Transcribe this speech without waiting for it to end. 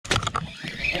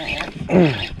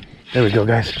There we go,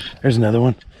 guys. There's another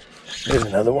one. There's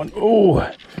another one. Oh,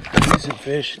 decent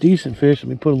fish. Decent fish. Let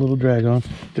me put a little drag on.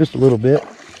 Just a little bit.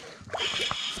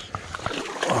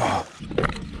 Oh.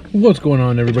 What's going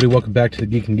on, everybody? Welcome back to the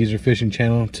Geek and Geezer Fishing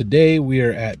channel. Today we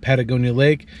are at Patagonia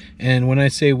Lake, and when I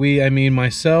say we, I mean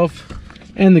myself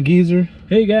and the geezer.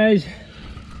 Hey guys.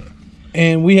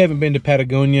 And we haven't been to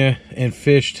Patagonia and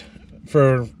fished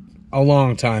for a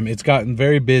long time. It's gotten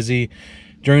very busy.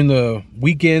 During the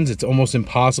weekends, it's almost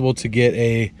impossible to get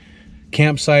a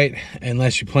campsite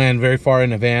unless you plan very far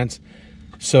in advance.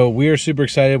 So we are super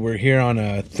excited. We're here on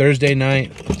a Thursday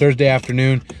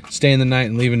afternoon, staying the night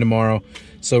and leaving tomorrow.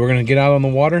 So we're gonna get out on the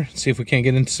water, see if we can't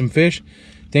get into some fish.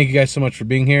 Thank you guys so much for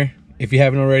being here. If you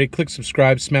haven't already, click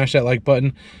subscribe, smash that like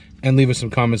button, and leave us some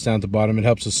comments down at the bottom. It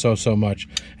helps us so much.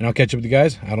 And I'll catch up with you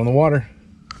guys out on the water.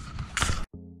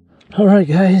 All right,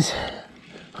 guys.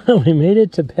 We made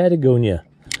it to Patagonia.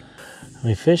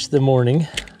 We fished the morning,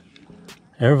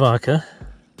 Arivaca,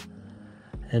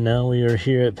 and now we are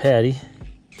here at Patty.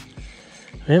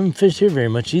 We haven't fished here very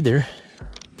much either.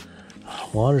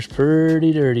 Water's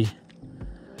pretty dirty,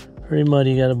 pretty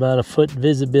muddy. Got about a foot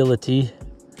visibility.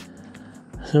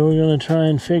 So we're gonna try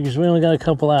and figure, we only got a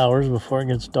couple hours before it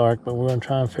gets dark, but we're gonna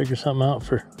try and figure something out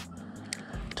for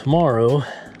tomorrow.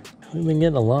 We've been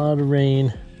getting a lot of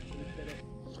rain.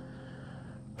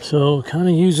 So kind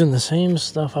of using the same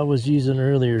stuff I was using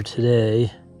earlier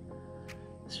today,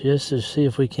 just to see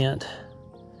if we can't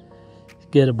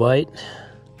get a bite,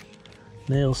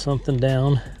 nail something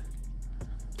down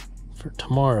for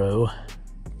tomorrow.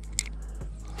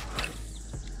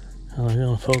 And I'm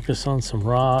going to focus on some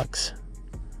rocks,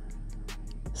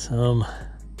 some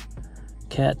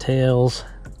cattails.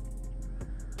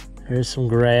 There's some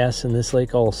grass in this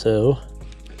lake also.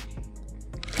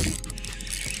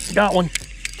 Got one.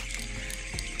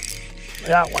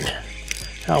 Got one.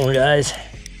 Got one, guys.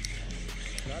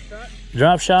 Drop shot?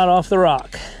 Drop shot off the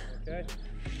rock. Okay.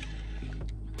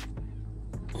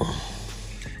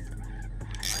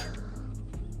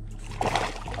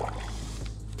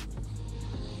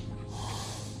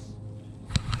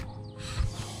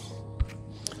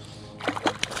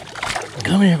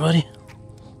 Come here, buddy.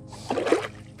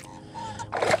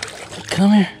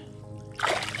 Come here.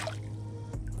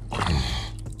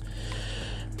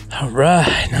 All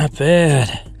right, not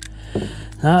bad.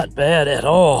 Not bad at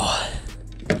all.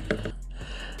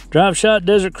 Drop shot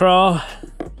desert crawl.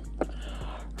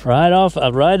 Right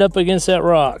up against that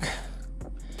rock.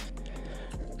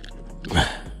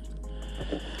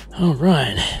 All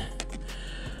right.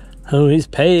 Oh, he's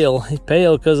pale. He's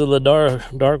pale because of the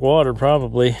dark water,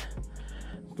 probably.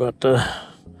 But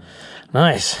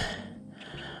nice.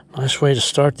 Nice way to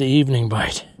start the evening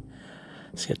bite.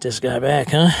 Let's get this guy back,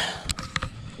 huh?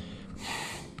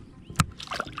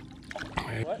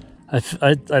 I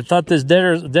thought this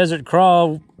desert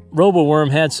crawl robo-worm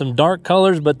had some dark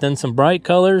colors, but then some bright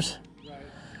colors, right,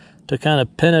 to kind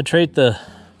of penetrate through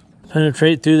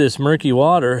this murky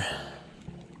water.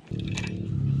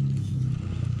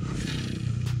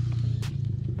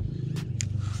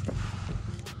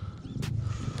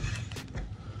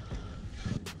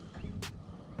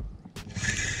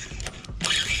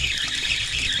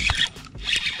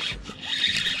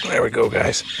 There we go,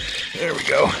 guys. There we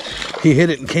go. He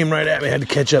hit it and came right at me. I had to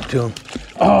catch up to him.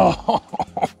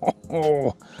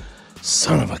 Oh,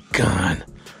 son of a gun.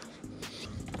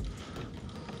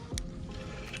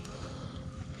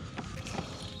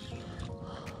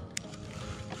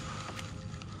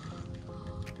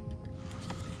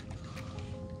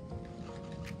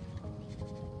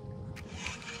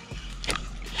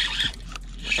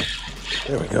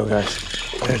 There we go, guys.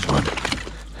 There's one.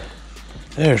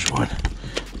 There's one.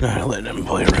 Not letting him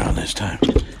play around this time.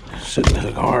 Sitting the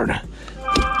hook hard.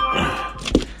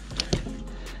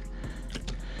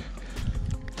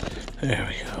 There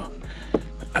we go.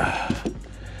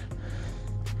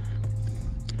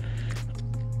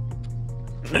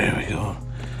 There we go.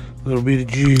 Little bit of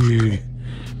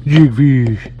jig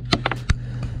fish.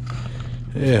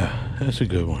 Yeah, that's a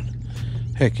good one.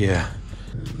 Heck yeah.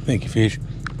 Thank you, fish.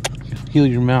 Heal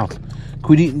your mouth.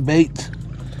 Quit eating baits.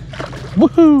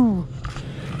 Woohoo!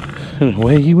 And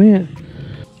away he went.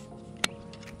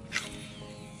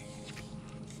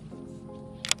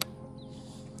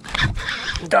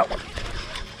 Got one.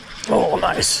 Oh,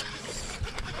 nice.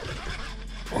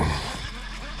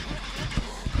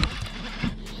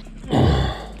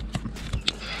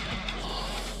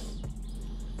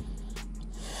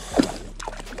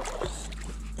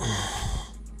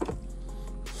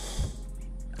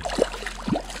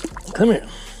 Come here.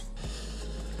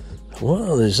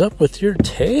 What is up with your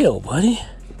tail, buddy?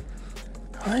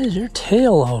 Why is your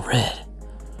tail all red?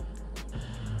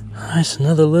 Nice,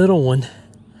 another little one.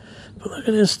 But look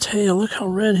at his tail. Look how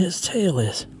red his tail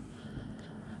is.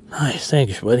 Nice, thank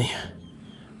you, buddy.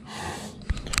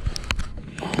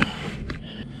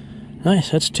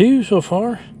 Nice, that's 2 so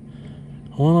far.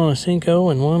 One on a Cinco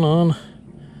and one on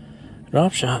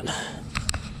drop shot.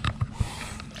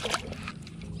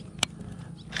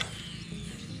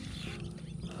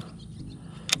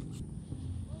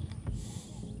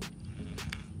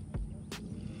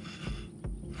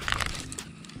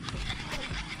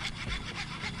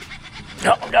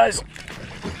 Oh, guys.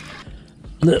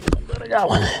 Look, I got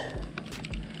one.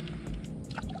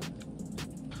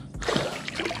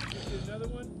 Another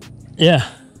one? Yeah.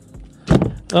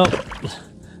 Oh,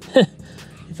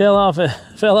 he fell off.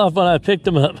 Fell off when I picked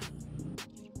him up.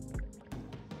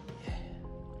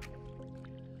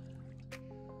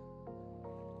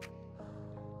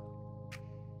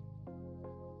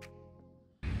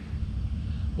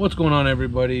 What's going on,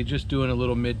 everybody? Just doing a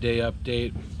little midday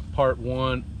update. Part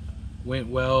 1 went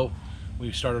well.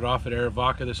 We started off at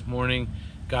Arivaca this morning,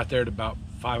 got there at about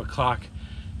 5 o'clock,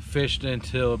 fished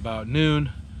until about noon,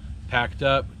 packed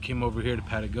up, came over here to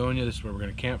Patagonia. This is where we're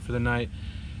going to camp for the night.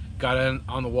 Got in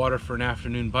on the water for an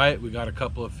afternoon bite. We got a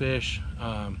couple of fish,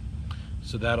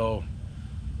 so that'll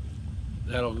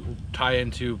tie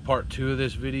into part 2 of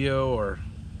this video, or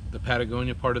the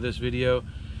Patagonia part of this video.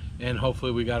 And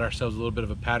hopefully we got ourselves a little bit of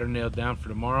a pattern nailed down for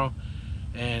tomorrow.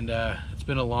 And it's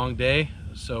been a long day,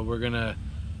 so we're gonna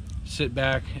sit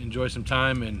back, enjoy some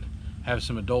time, and have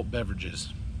some adult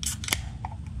beverages.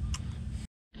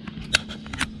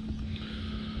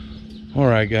 All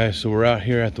right, guys, so we're out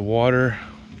here at the water,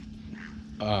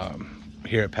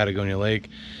 here at Patagonia Lake,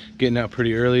 getting out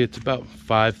pretty early. It's about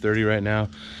 5:30 right now.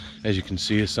 As you can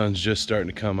see, the sun's just starting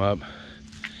to come up.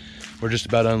 We're just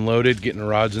about unloaded, getting the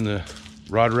rods in the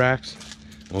rod racks.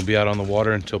 We'll be out on the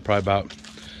water until probably about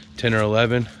 10 or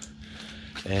 11,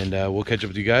 and we'll catch up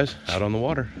with you guys out on the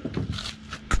water.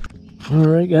 All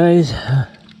right, guys.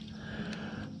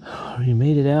 We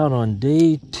made it out on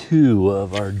day 2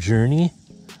 of our journey.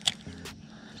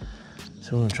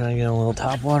 So we're gonna try and get on a little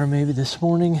top water maybe this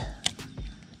morning.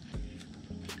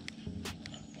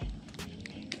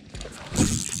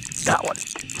 Got one.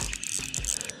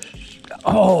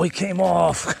 Oh, he came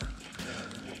off.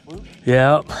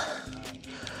 Yep.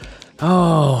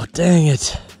 Oh, dang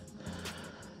it.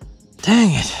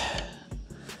 Dang it.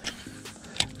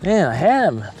 Man, I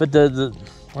had him, but I don't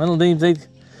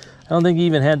think he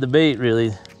even had the bait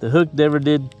really. The hook never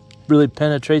did really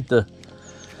penetrate the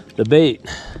bait.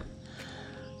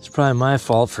 It's probably my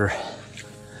fault for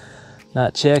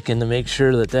not checking to make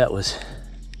sure that was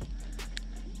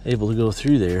able to go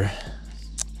through there.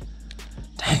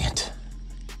 Dang it.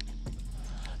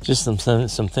 Just some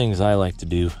things I like to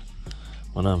do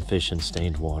when I'm fishing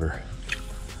stained water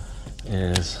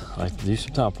is I like to do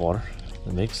some top water.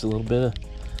 It makes a little bit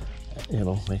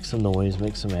of, make some noise,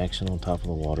 make some action on top of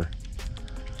the water.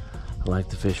 I like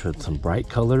to fish with some bright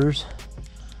colors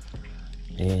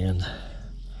and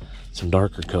some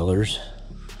darker colors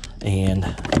and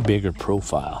bigger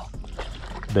profile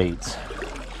baits.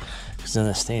 Because in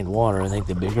the stained water, I think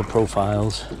the bigger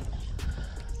profiles,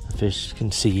 the fish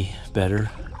can see better.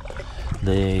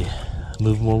 They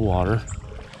move more water,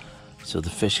 so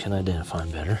the fish can identify them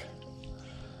better.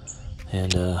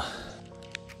 And the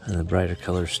brighter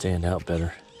colors stand out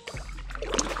better.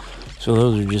 So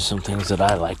those are just some things that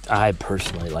I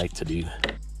personally like to do.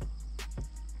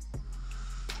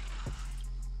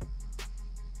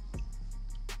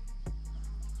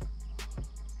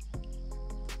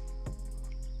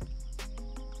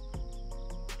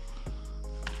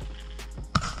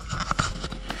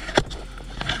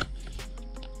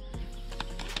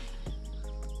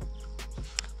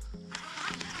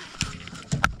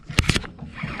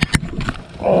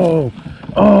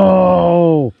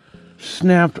 Oh,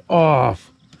 snapped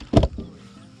off.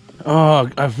 Oh,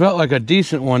 I felt like a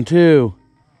decent one too.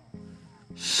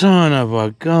 Son of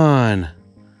a gun.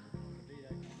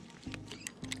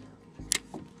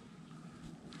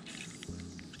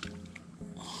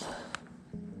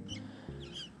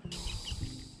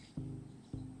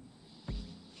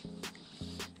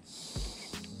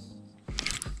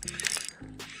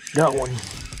 Got one.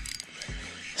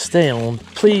 Stay on.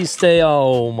 Please stay.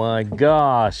 Oh my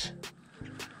gosh.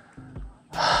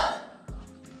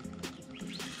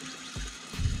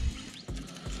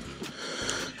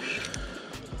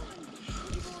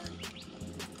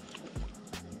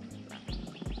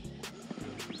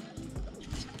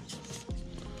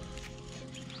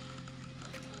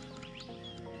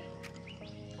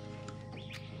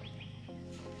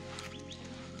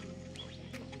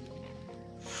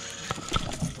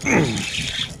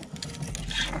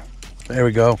 There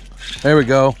we go. There we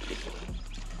go.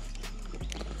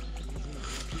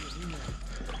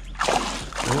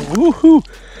 Woohoo!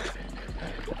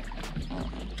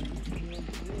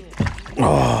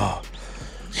 Oh,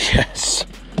 yes.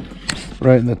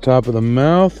 Right in the top of the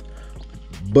mouth.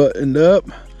 Buttoned up.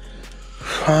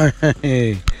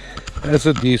 Hey, that's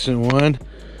a decent one.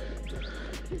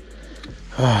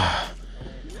 Ah,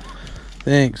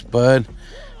 thanks, bud.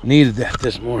 Needed that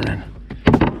this morning.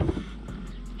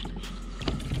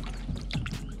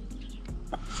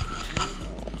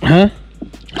 Huh?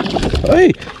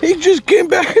 Hey, he just came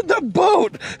back in the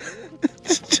boat.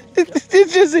 It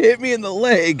just hit me in the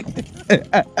leg.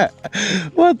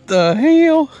 What the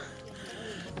hell?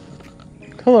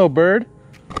 Hello, bird.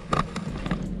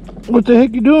 What the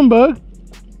heck you doing, bug?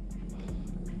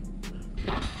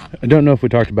 I don't know if we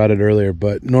talked about it earlier,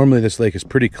 but normally this lake is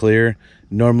pretty clear.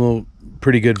 Normal,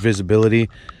 pretty good visibility.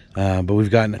 But we've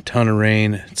gotten a ton of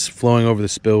rain. It's flowing over the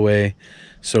spillway.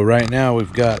 So right now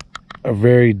we've got a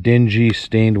very dingy,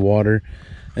 stained water.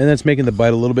 And that's making the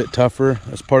bite a little bit tougher.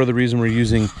 That's part of the reason we're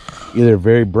using either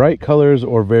very bright colors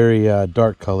or very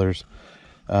dark colors.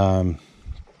 I've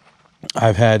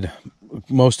had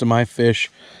most of my fish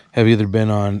have either been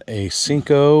on a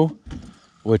Cinco,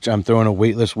 which I'm throwing a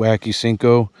weightless wacky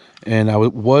Cinco, and I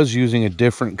was using a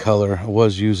different color. I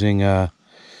was using a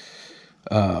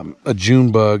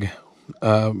June bug,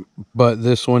 but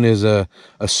this one is a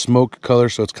smoke color,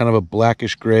 so it's kind of a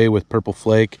blackish gray with purple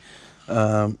flake.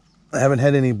 I haven't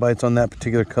had any bites on that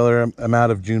particular color. I'm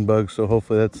out of June bug, so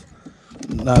hopefully that's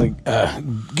not a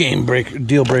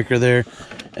deal breaker there.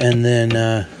 And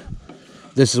then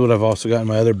this is what I've also gotten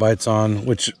my other bites on,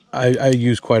 which I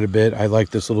use quite a bit. I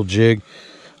like this little jig,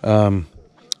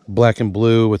 black and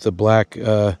blue with a black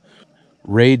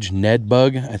Rage Ned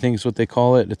bug, I think is what they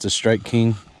call it. It's a Strike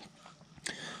King.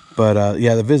 But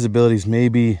yeah, the visibility is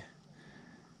maybe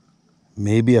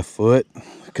a foot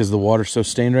because the water's so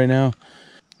stained right now.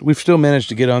 We've still managed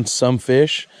to get on some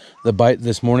fish. The bite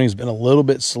this morning has been a little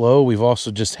bit slow. We've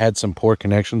also just had some poor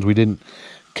connections. We didn't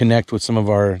connect with some of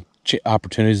our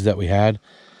opportunities that we had.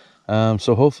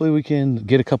 So hopefully we can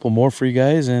get a couple more for you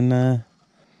guys and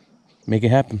make it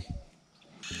happen.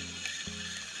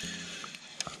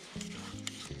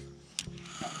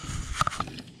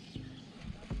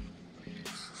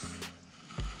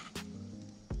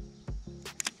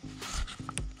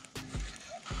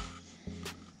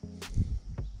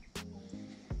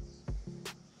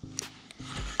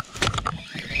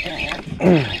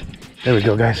 There we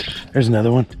go, guys. There's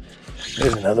another one.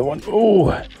 There's another one.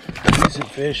 Oh, decent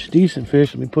fish. Decent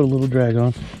fish. Let me put a little drag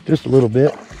on. Just a little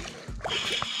bit.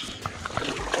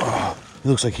 Oh, it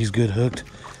looks like he's good hooked.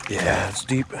 Yeah, it's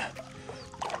deep.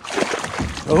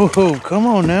 Oh, come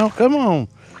on now. Come on.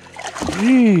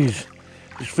 Jeez.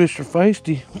 These fish are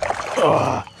feisty.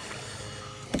 Oh,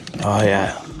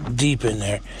 yeah. Deep in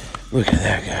there. Look at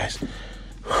that, guys.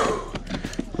 Whew.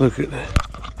 Look at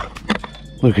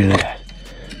that. Look at that.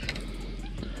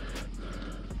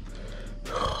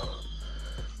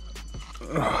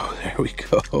 Oh, there we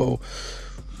go.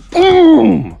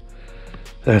 Boom!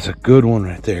 That's a good one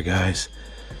right there, guys.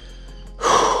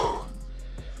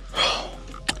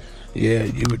 Yeah,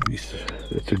 you would be.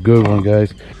 That's a good one,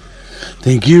 guys.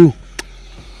 Thank you.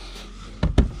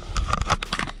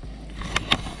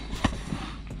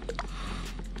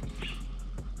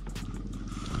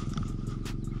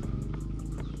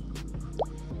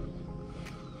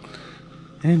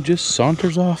 And just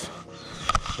saunters off.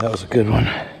 That was a good one.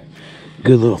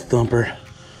 Good little thumper.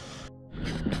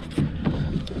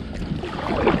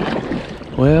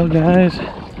 Well, guys,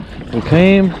 we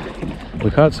came, we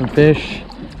caught some fish,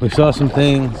 we saw some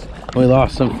things, we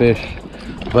lost some fish,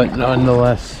 but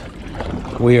nonetheless,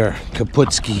 we are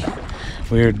kaputski.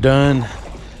 We are done,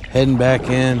 heading back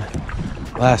in.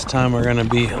 Last time we're gonna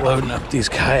be loading up these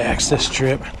kayaks this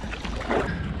trip.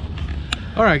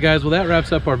 All right, guys, well, that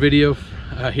wraps up our video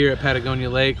here at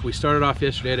Patagonia Lake. We started off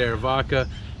yesterday at Arivaca,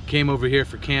 came over here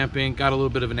for camping, got a little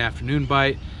bit of an afternoon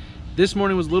bite. This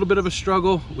morning was a little bit of a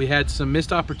struggle. We had some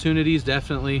missed opportunities,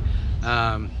 definitely.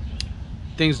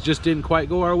 Things just didn't quite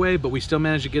go our way, but we still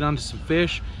managed to get onto some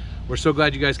fish. We're so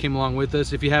glad you guys came along with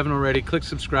us. If you haven't already, click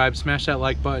subscribe, smash that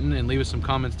like button, and leave us some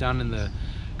comments down in the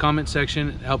comment section.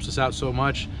 It helps us out so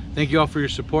much. Thank you all for your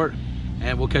support,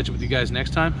 and we'll catch up with you guys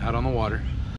next time out on the water.